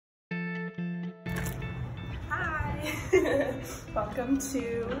Welcome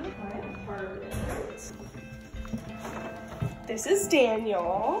to my apartment. This is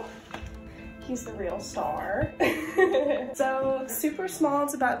Daniel. He's the real star. So super small,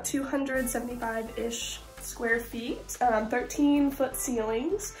 it's about 275-ish square feet, 13-foot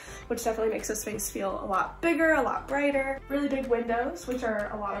ceilings, which definitely makes the space feel a lot bigger, a lot brighter. Really big windows, which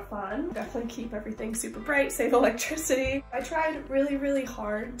are a lot of fun. Definitely keep everything super bright, save electricity. I tried really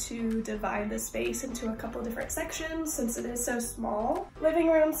hard to divide the space into a couple different sections since it is so small. Living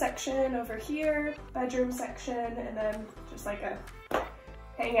room section over here, bedroom section, and then just like a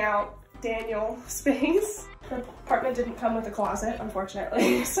hangout Daniel space. The apartment didn't come with a closet,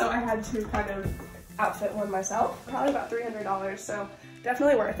 unfortunately, so I had to kind of outfit one myself. Probably about $300, so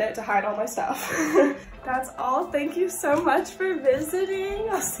definitely worth it to hide all my stuff. That's all. Thank you so much for visiting.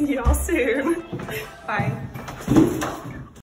 I'll see you all soon. Bye.